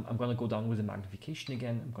 I'm going to go down with the magnification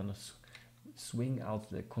again. I'm going to swing out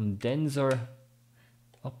the condenser,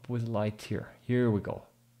 up with light here. Here we go.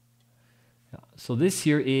 So this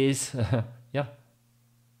here is, the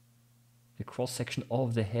cross section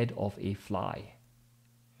of the head of a fly.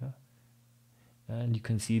 And you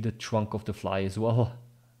can see the trunk of the fly as well,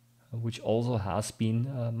 which also has been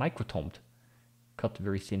microtomed, cut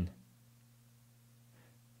very thin.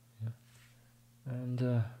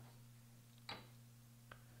 And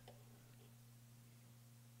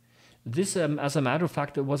this, as a matter of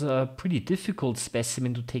fact, it was a pretty difficult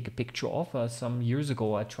specimen to take a picture of. Some years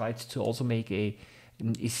ago, I tried to also make a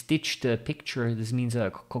stitched picture. This means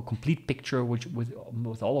a complete picture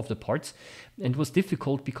with all of the parts. And it was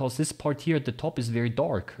difficult because this part here at the top is very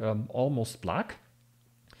dark, almost black.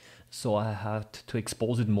 So I had to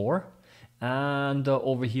expose it more. And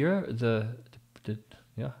over here, the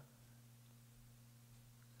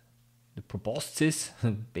proboscis,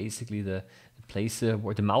 basically the place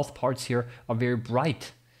where the mouth parts here are very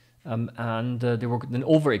bright, and they were then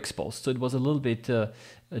overexposed. So it was a little bit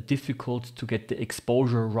difficult to get the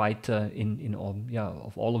exposure right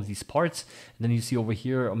of all of these parts. And then you see over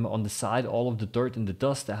here on the side all of the dirt and the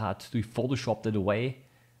dust. I had to Photoshop it away.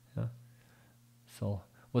 So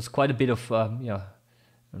it was quite a bit of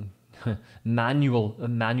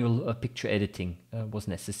manual picture editing was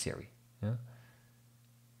necessary.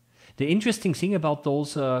 The interesting thing about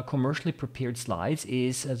those commercially prepared slides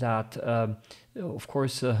is that, of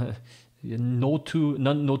course, no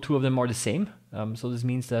two of them are the same. So this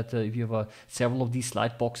means that if you have several of these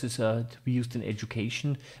slide boxes to be used in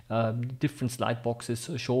education, different slide boxes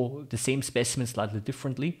show the same specimen slightly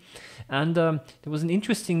differently. And there was an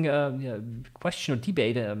interesting question or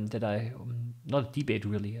debate not a debate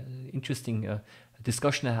really, interesting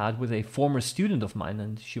discussion I had with a former student of mine,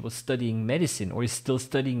 and she was studying medicine, or is still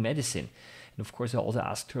studying medicine. And of course I also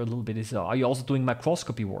asked her a little bit, are you also doing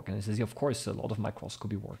microscopy work? And she says, yeah, of course, a lot of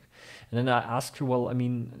microscopy work. And then I asked her, well, I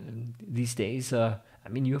mean, these days,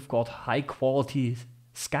 you've got high quality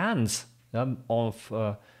scans of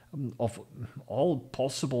all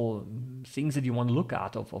possible things that you want to look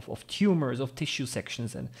at, of tumors, of tissue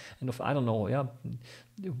sections, and of, I don't know,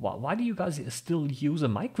 why do you guys still use a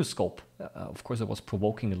microscope? Of course, I was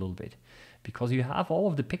provoking a little bit, because you have all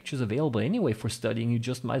of the pictures available anyway for studying. You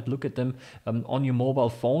just might look at them on your mobile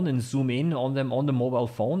phone and zoom in on them on the mobile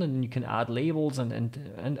phone, and you can add labels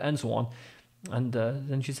and so on. And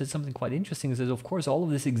then she said something quite interesting. She says, of course, all of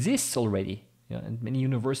this exists already. And many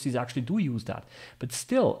universities actually do use that. But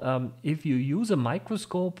still, if you use a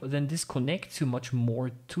microscope, then this connects you much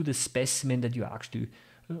more to the specimen that you're actually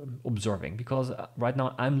observing. Because right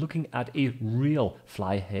now I'm looking at a real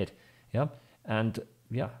fly head, and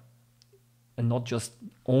not just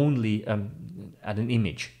only at an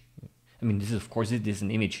image. I mean, this is, of course, it is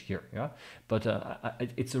an image here, yeah, but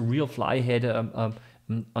it's a real fly head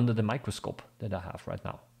under the microscope that I have right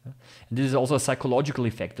now. Yeah? And this is also a psychological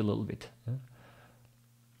effect a little bit. Yeah?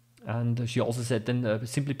 And she also said then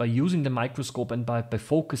simply by using the microscope and by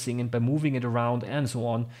focusing and by moving it around and so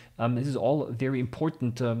on, this is all very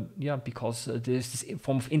important, yeah, because there's this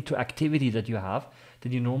form of interactivity that you have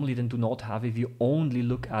that you normally then do not have if you only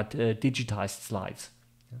look at digitized slides.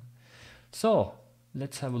 Yeah. So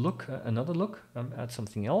let's have a look, another look at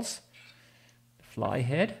something else. Fly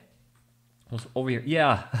head. Over here,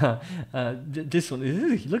 yeah, this one,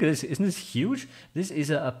 look at this, isn't this huge? This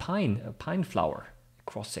is a pine flower.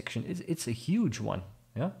 Cross section. It's a huge one,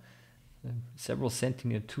 yeah, several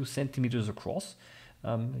centimeters, 2 centimeters across,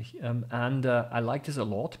 and I like this a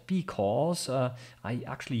lot because I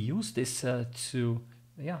actually use this to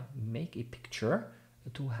make a picture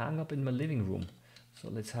to hang up in my living room. So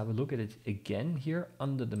let's have a look at it again here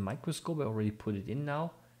under the microscope. I already put it in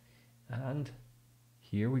now, and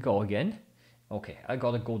here we go again. Okay, I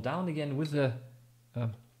gotta go down again with the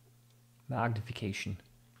magnification.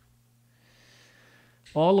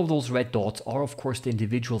 All of those red dots are, of course, the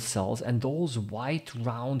individual cells, and those white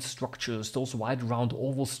round structures, those white round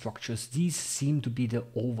oval structures, these seem to be the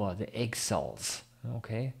ova, the egg cells,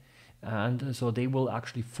 okay? And so they will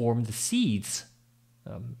actually form the seeds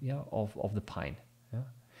of the pine.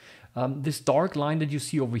 Yeah? This dark line that you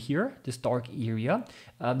see over here, this dark area,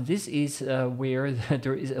 this is where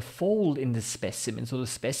there is a fold in the specimen. So the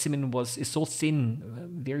specimen is so thin,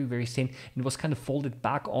 very, very thin, it was kind of folded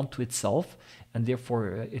back onto itself, and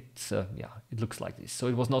therefore it looks like this. So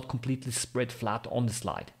it was not completely spread flat on the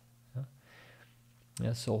slide.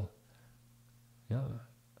 Yeah, so yeah,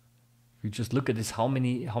 you just look at this, how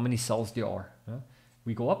many cells there are. Yeah?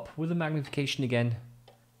 We go up with the magnification again.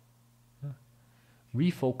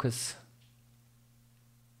 Refocus.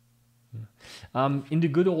 In the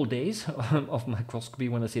good old days of microscopy,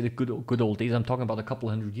 when I say the good old days, I'm talking about a couple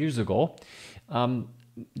hundred years ago.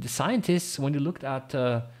 The scientists, when they looked at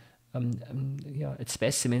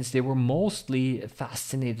specimens, they were mostly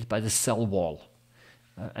fascinated by the cell wall.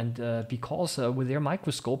 Because with their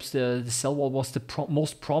microscopes, the cell wall was the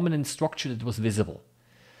most prominent structure that was visible.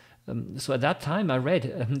 So at that time I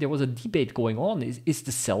read there was a debate going on. Is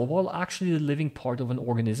the cell wall actually the living part of an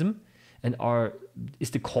organism? And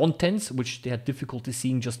is the contents, which they had difficulty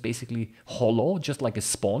seeing, just basically hollow, just like a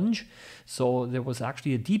sponge? So there was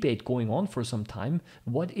actually a debate going on for some time.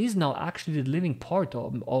 What is now actually the living part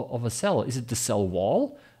of a cell? Is it the cell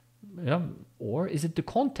wall? Yeah, or is it the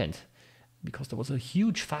content? Because there was a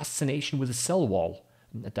huge fascination with the cell wall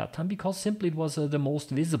at that time, because simply it was the most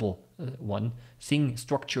visible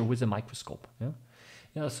structure with a microscope. Yeah?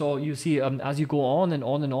 Yeah, so you see, as you go on and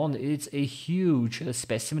on and on, it's a huge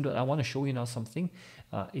specimen. I want to show you now something,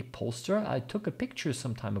 a poster. I took a picture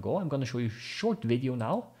some time ago. I'm going to show you a short video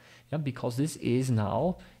now, because this is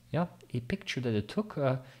now a picture that I took,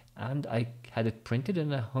 and I had it printed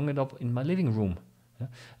and I hung it up in my living room. Yeah?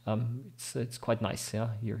 It's quite nice. Yeah,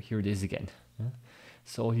 here it is again. Yeah?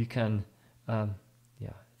 So you can,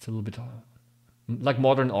 it's a little bit like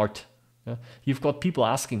modern art. Yeah? You've got people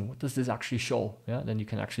asking, what does this actually show? Yeah? Then you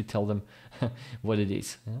can actually tell them what it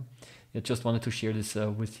is. Yeah? I just wanted to share this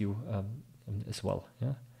with you as well.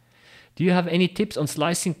 Yeah? Do you have any tips on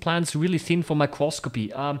slicing plants really thin for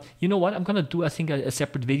microscopy? You know what? I'm going to do, I think, a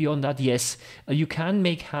separate video on that. Yes, you can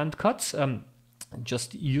make hand cuts.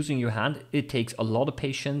 Just using your hand, it takes a lot of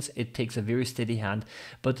patience. It takes a very steady hand.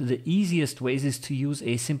 But the easiest ways is to use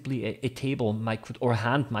simply a table micro or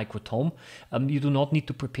hand microtome. You do not need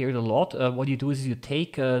to prepare it a lot. What you do is you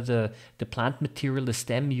take the plant material, the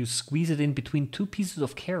stem, you squeeze it in between 2 pieces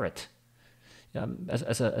of carrot.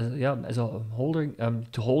 As a holder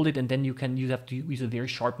to hold it, and then you have to use a very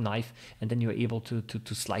sharp knife, and then you're able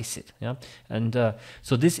to slice it. Yeah, and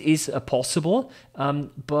so this is possible,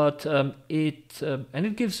 but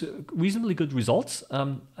it gives reasonably good results.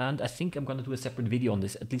 And I think I'm going to do a separate video on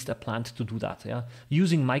this. At least I planned to do that. Yeah,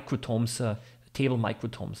 using microtomes, table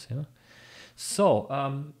microtomes. Yeah, so.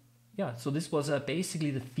 So this was basically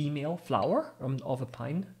the female flower of a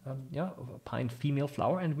pine, of a pine female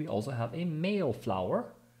flower, and we also have a male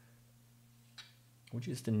flower, which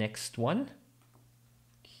is the next one.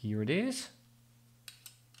 Here it is.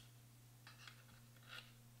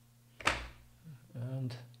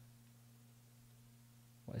 And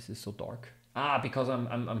why is this so dark? Because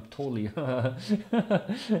I'm totally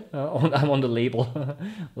I'm on the label.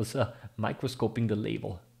 Was microscoping the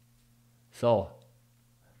label. So.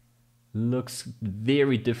 Looks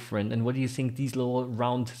very different. And what do you think these little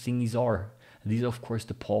round thingies are? These are, of course,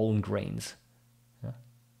 the pollen grains. Yeah?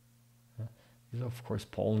 These are, of course,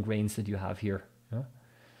 pollen grains that you have here. Yeah?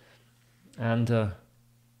 And yeah,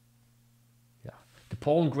 the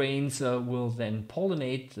pollen grains will then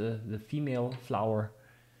pollinate the female flower,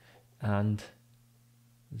 and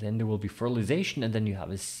then there will be fertilization, and then you have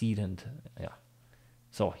a seed. And yeah,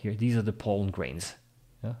 so here, these are the pollen grains.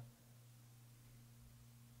 Yeah.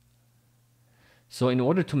 So in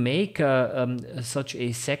order to make such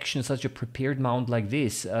a section, such a prepared mound like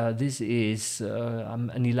this, this is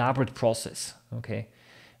an elaborate process. Okay,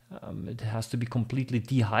 it has to be completely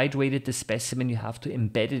dehydrated, the specimen. You have to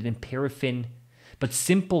embed it in paraffin. But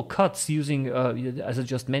simple cuts using, as I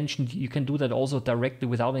just mentioned, you can do that also directly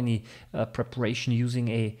without any preparation using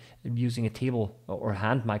a table or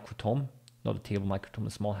hand microtome. Not a table microtome,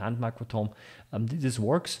 a small hand microtome. This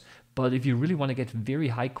works. But if you really want to get very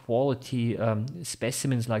high quality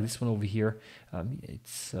specimens like this one over here,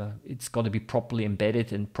 it's got to be properly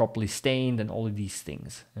embedded and properly stained and all of these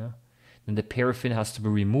things. Yeah? Then the paraffin has to be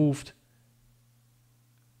removed.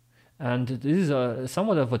 And this is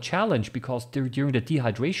somewhat of a challenge because during the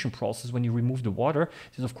dehydration process, when you remove the water,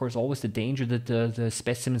 there's of course always the danger that the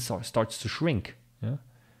specimen starts to shrink. Yeah?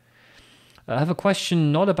 I have a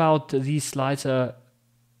question not about these slides. Are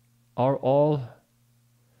all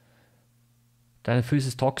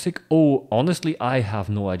Dinophysis toxic? Oh, honestly, I have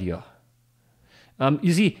no idea.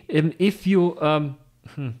 You see, if you...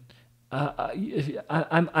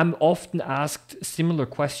 I'm often asked similar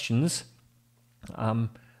questions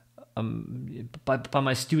by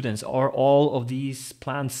my students. Are all of these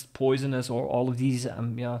plants poisonous, or all of these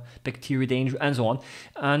bacteria dangerous, and so on?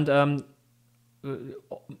 And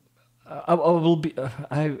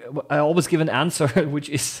I always give an answer which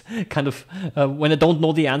is kind of when I don't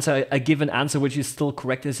know the answer, I give an answer which is still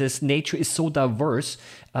correct. It says nature is so diverse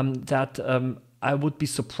that I would be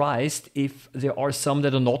surprised if there are some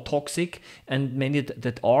that are not toxic and many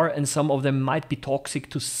that are, and some of them might be toxic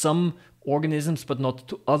to some organisms but not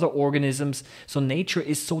to other organisms. So nature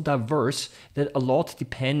is so diverse that a lot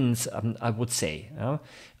depends, I would say.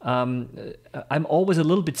 I'm always a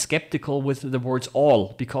little bit skeptical with the words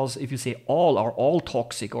all, because if you say all are all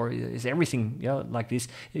toxic, or is everything like this,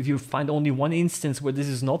 if you find only one instance where this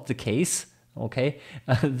is not the case, okay,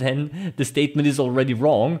 then the statement is already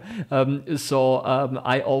wrong. So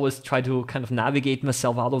I always try to kind of navigate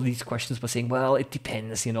myself out of these questions by saying, well, it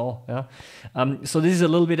depends, Yeah. So this is a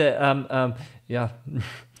little bit,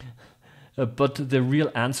 but the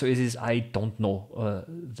real answer is I don't know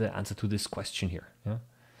the answer to this question here.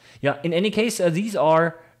 Yeah. In any case, these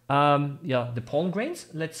are the pollen grains.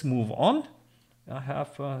 Let's move on. I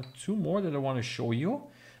have two more that I want to show you.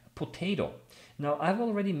 Potato. Now, I've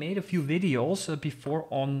already made a few videos before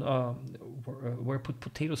on where I put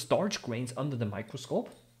potato starch grains under the microscope.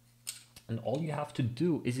 And all you have to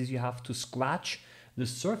do is you have to scratch the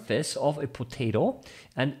surface of a potato,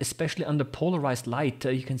 and especially under polarized light,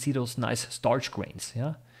 you can see those nice starch grains.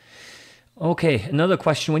 Yeah. Okay, another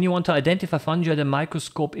question. When you want to identify fungi, the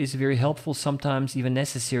microscope is very helpful, sometimes even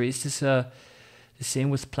necessary. Is this the same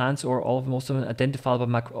with plants, or most of them identifiable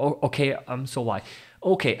by micro? Oh, okay, so why?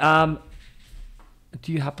 Okay,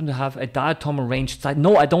 do you happen to have a diatom arranged slide?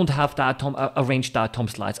 No, I don't have arranged diatom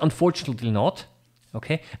slides. Unfortunately not.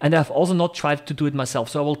 Okay, and I've also not tried to do it myself.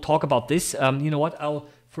 So I will talk about this. You know what? I'll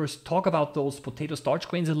first talk about those potato starch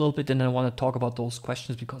grains a little bit, and then I want to talk about those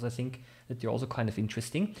questions because I think that they're also kind of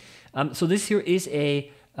interesting. So this here is a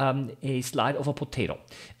slide of a potato.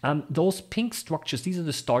 Those pink structures, these are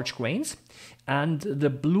the starch grains, and the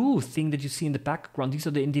blue thing that you see in the background, these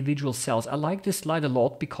are the individual cells. I like this slide a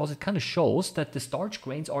lot because it kind of shows that the starch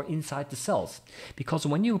grains are inside the cells. Because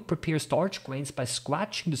when you prepare starch grains by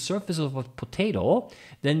scratching the surface of a potato,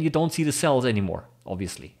 then you don't see the cells anymore,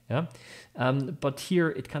 obviously. Yeah? But here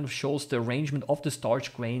it kind of shows the arrangement of the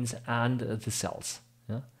starch grains and the cells.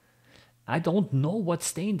 Yeah? I don't know what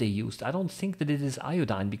stain they used. I don't think that it is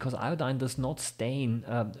iodine, because iodine does not stain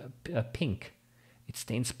pink. It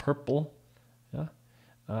stains purple. Yeah?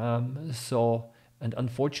 And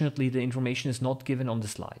unfortunately, the information is not given on the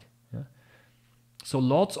slide. Yeah? So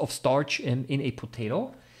lots of starch in a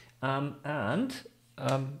potato. Let's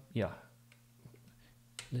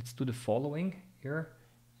do the following here.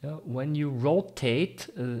 Yeah, when you rotate,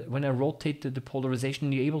 when I rotate the polarization,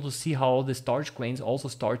 you're able to see how the starch grains also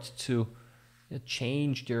start to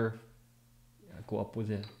change their, go up with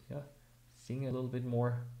the thing a little bit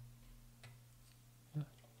more.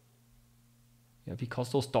 Yeah, because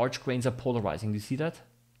those starch grains are polarizing. Do you see that?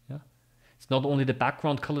 Yeah, it's not only the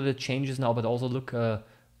background color that changes now, but also look at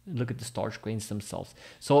the starch grains themselves.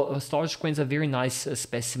 So starch grains are very nice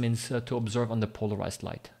specimens to observe under polarized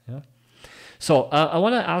light. Yeah. So I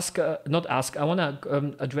want to ask, not ask, I want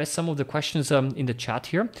to address some of the questions in the chat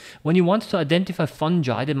here. When you want to identify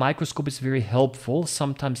fungi, the microscope is very helpful,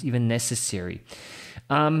 sometimes even necessary.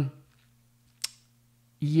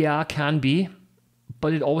 Yeah, can be,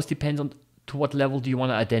 but it always depends on to what level do you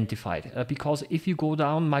want to identify it. Because if you go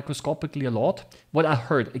down microscopically a lot, what I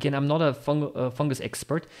heard, again, I'm not a fungus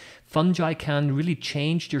expert, fungi can really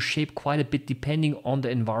change their shape quite a bit depending on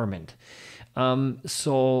the environment. Apparently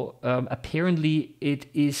it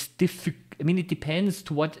is difficult. I mean, it depends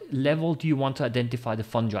to what level do you want to identify the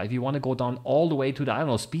fungi. If you want to go down all the way to the, I don't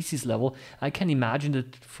know, species level, I can imagine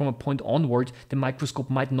that from a point onward, the microscope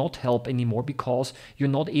might not help anymore because you're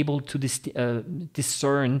not able to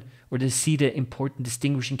discern or to see the important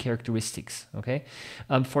distinguishing characteristics, okay?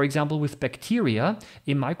 For example, with bacteria,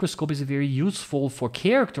 a microscope is very useful for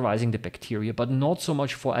characterizing the bacteria, but not so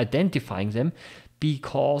much for identifying them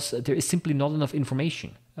because there is simply not enough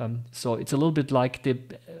information. So it's a little bit like the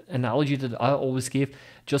analogy that I always give.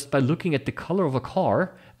 Just by looking at the color of a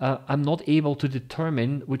car, I'm not able to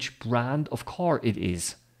determine which brand of car it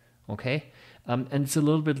is, okay? And it's a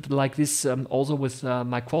little bit like this also with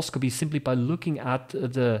microscopy. Simply by looking at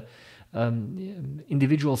the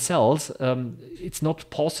individual cells, it's not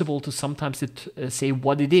possible to sometimes say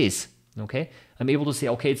what it is, okay? I'm able to say,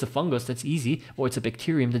 okay, it's a fungus, that's easy, or it's a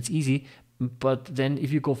bacterium, that's easy. But then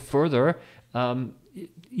if you go further,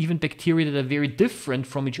 even bacteria that are very different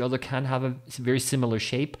from each other can have a very similar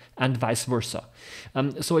shape and vice versa.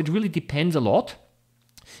 So it really depends a lot.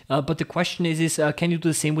 But the question is can you do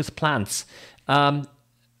the same with plants?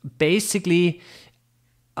 Basically,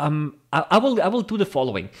 I will do the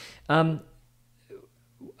following.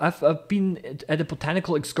 I've been at a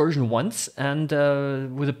botanical excursion once and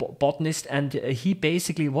with a botanist, and he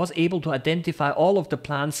basically was able to identify all of the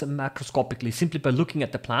plants macroscopically simply by looking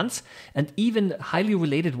at the plants, and even highly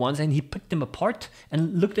related ones, and he picked them apart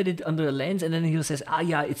and looked at it under a lens, and then he says, ah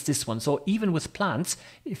yeah, it's this one. So even with plants,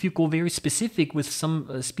 if you go very specific with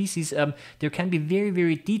some species, there can be very,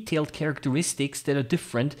 very detailed characteristics that are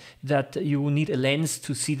different that you need a lens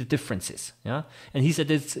to see the differences. Yeah, and he said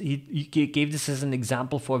he gave this as an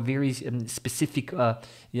example for a very specific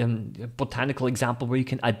botanical example where you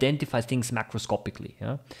can identify things macroscopically.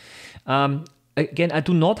 Yeah? Again, I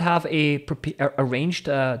do not have arranged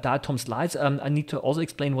diatom slides. I need to also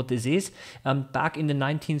explain what this is. Back in the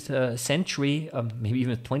 19th century, maybe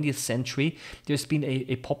even the 20th century, there's been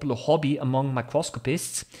a popular hobby among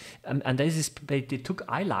microscopists. And this is, they took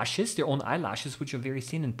eyelashes, their own eyelashes, which are very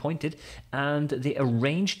thin and pointed, and they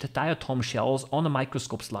arranged diatom shells on a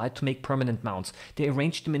microscope slide to make permanent mounts. They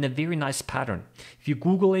arranged them in a very nice pattern. If you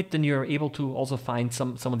Google it, then you're able to also find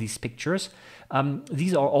some of these pictures.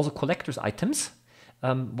 These are also collector's items.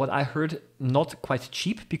 What I heard, not quite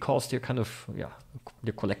cheap because they're kind of,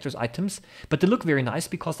 they're collector's items, but they look very nice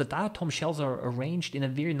because the diatom shells are arranged in a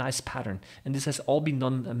very nice pattern. And this has all been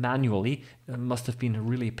done manually. It must have been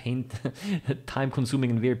really time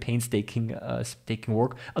consuming and very painstaking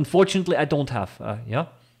work. Unfortunately, I don't have, I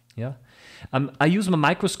use my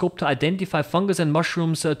microscope to identify fungus and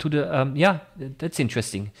mushrooms to the, that's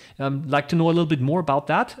interesting. Like to know a little bit more about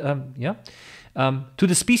that, to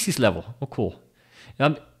the species level. Oh, cool.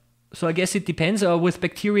 So I guess it depends. With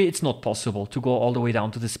bacteria, it's not possible to go all the way down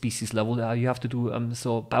to the species level. You have to do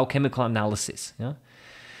biochemical analysis. Yeah.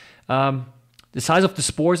 The size of the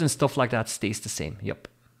spores and stuff like that stays the same. Yep.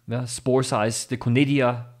 Yeah, spore size, the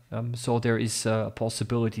conidia. So there is a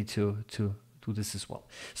possibility to do this as well.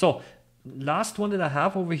 So last one that I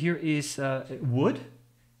have over here is wood.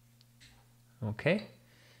 Okay.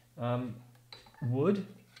 Wood.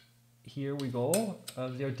 Here we go.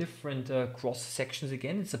 There are different cross sections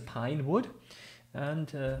again. It's a pine wood.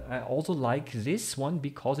 And I also like this one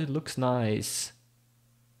because it looks nice.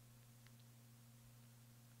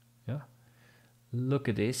 Yeah. Look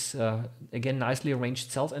at this. Again, nicely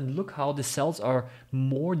arranged cells. And look how the cells are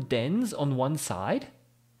more dense on one side.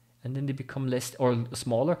 And then they become less or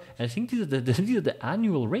smaller. And I think these are the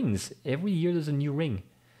annual rings. Every year there's a new ring.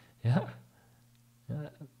 Yeah. Yeah.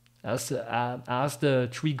 As the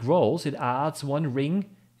tree grows, it adds one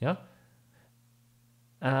ring, yeah.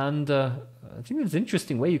 And I think it's an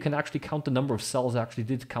interesting way. You can actually count the number of cells. I actually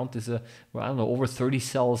did count this. Well, I don't know, over 30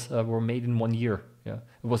 cells were made in 1 year. Yeah,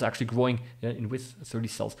 it was actually growing in with 30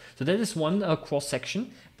 cells. So that is one cross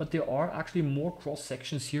section. But there are actually more cross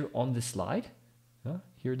sections here on this slide. Yeah,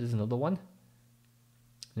 here there's another one,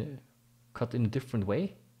 cut in a different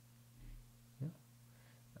way.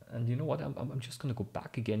 And you know what? I'm just going to go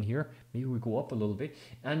back again here. Maybe we go up a little bit.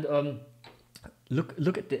 And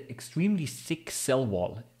look at the extremely thick cell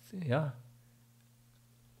wall. Yeah.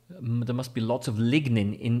 there must be lots of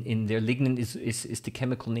lignin in there. Lignin is the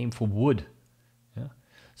chemical name for wood. Yeah.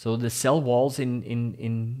 So the cell walls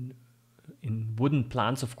in wooden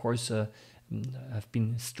plants, of course, have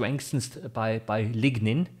been strengthened by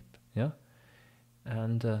lignin. Yeah.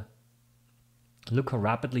 And look how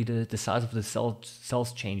rapidly the size of the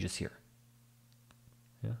cells changes here.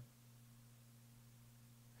 Yeah.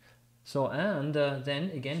 So, and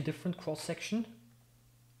then again, different cross section.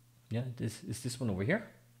 Yeah, this is this one over here.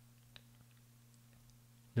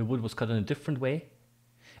 The wood was cut in a different way.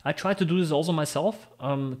 I tried to do this also myself,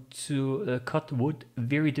 to cut wood.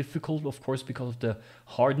 Very difficult, of course, because of the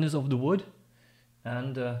hardness of the wood.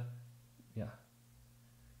 And yeah,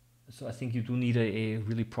 so I think you do need a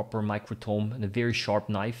really proper microtome and a very sharp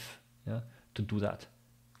knife, yeah, to do that.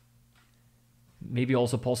 Maybe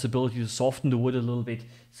also possibility to soften the wood a little bit.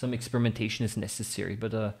 Some experimentation is necessary,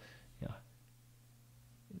 but yeah.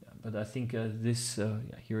 But I think this,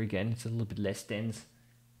 yeah, here again, it's a little bit less dense.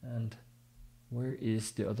 And where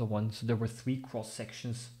is the other one? So there were 3 cross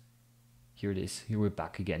sections. Here it is. Here we're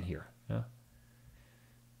back again here. Yeah.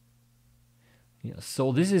 Yeah.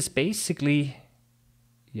 So this is basically,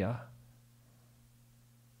 yeah.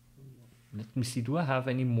 Let me see. Do I have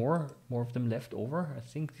any more of them left over? I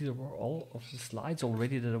think these were all of the slides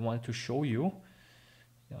already that I wanted to show you.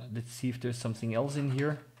 Yeah. Let's see if there's something else in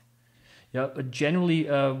here. Yeah, but generally,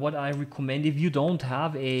 what I recommend, if you don't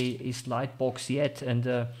have a slide box yet, and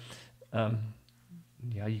yeah,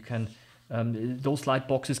 you can, those slide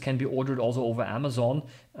boxes can be ordered also over Amazon.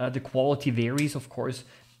 The quality varies, of course,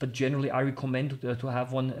 but generally I recommend to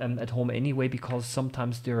have one at home anyway, because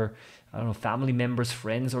sometimes there are, I don't know, family members,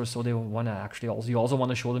 friends or so, they want to actually also, you also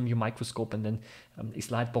want to show them your microscope, and then a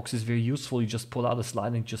slide box is very useful. You just pull out a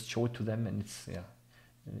slide and just show it to them, and it's, yeah,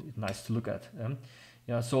 nice to look at.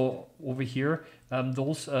 Yeah, so over here,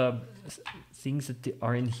 those things that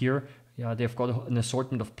are in here, yeah, they've got an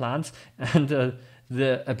assortment of plants, and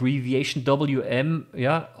the abbreviation WM,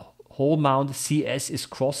 yeah, whole mount, CS is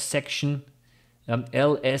cross section,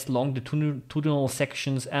 LS longitudinal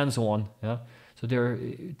sections, and so on. Yeah, so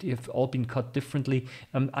they've all been cut differently.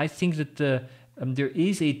 I think that there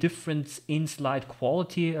is a difference in slide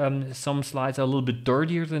quality. Some slides are a little bit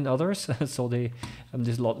dirtier than others, so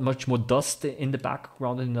there's much more dust in the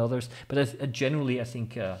background than others. But generally, I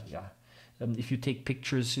think, yeah, if you take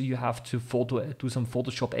pictures, you have to do some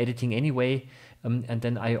Photoshop editing anyway, and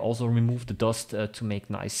then I also remove the dust to make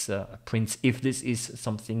nice prints, if this is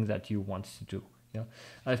something that you want to do. Yeah,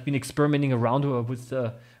 I've been experimenting around with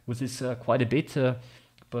this quite a bit.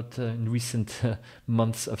 But in recent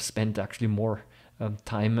months, I've spent actually more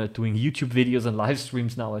time doing YouTube videos and live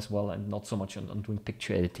streams now as well, and not so much on doing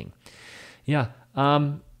picture editing. Yeah.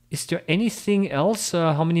 Is there anything else?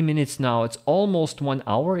 How many minutes now? It's almost 1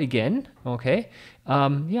 hour again. Okay.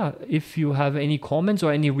 Yeah. If you have any comments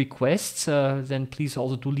or any requests, then please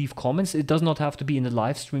also do leave comments. It does not have to be in the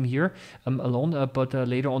live stream here alone, but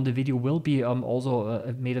later on the video will be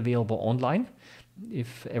also made available online,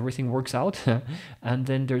 if everything works out. And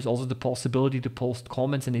then there's also the possibility to post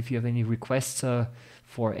comments, and if you have any requests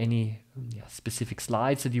for any specific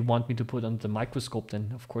slides that you want me to put on the microscope,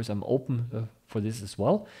 then of course I'm open for this as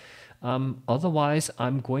well. Otherwise,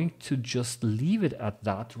 I'm going to just leave it at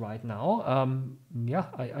that right now. Yeah,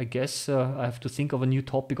 I guess I have to think of a new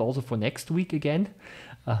topic also for next week again.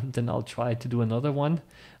 Then I'll try to do another one.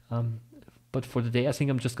 But for the day, I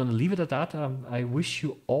think I'm just going to leave it at that. I wish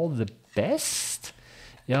you all the best.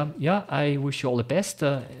 Yeah, I wish you all the best.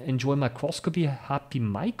 Enjoy microscopy. Happy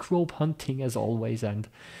microbe hunting as always. And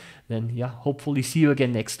then, yeah, hopefully see you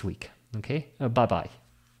again next week. Okay, bye-bye.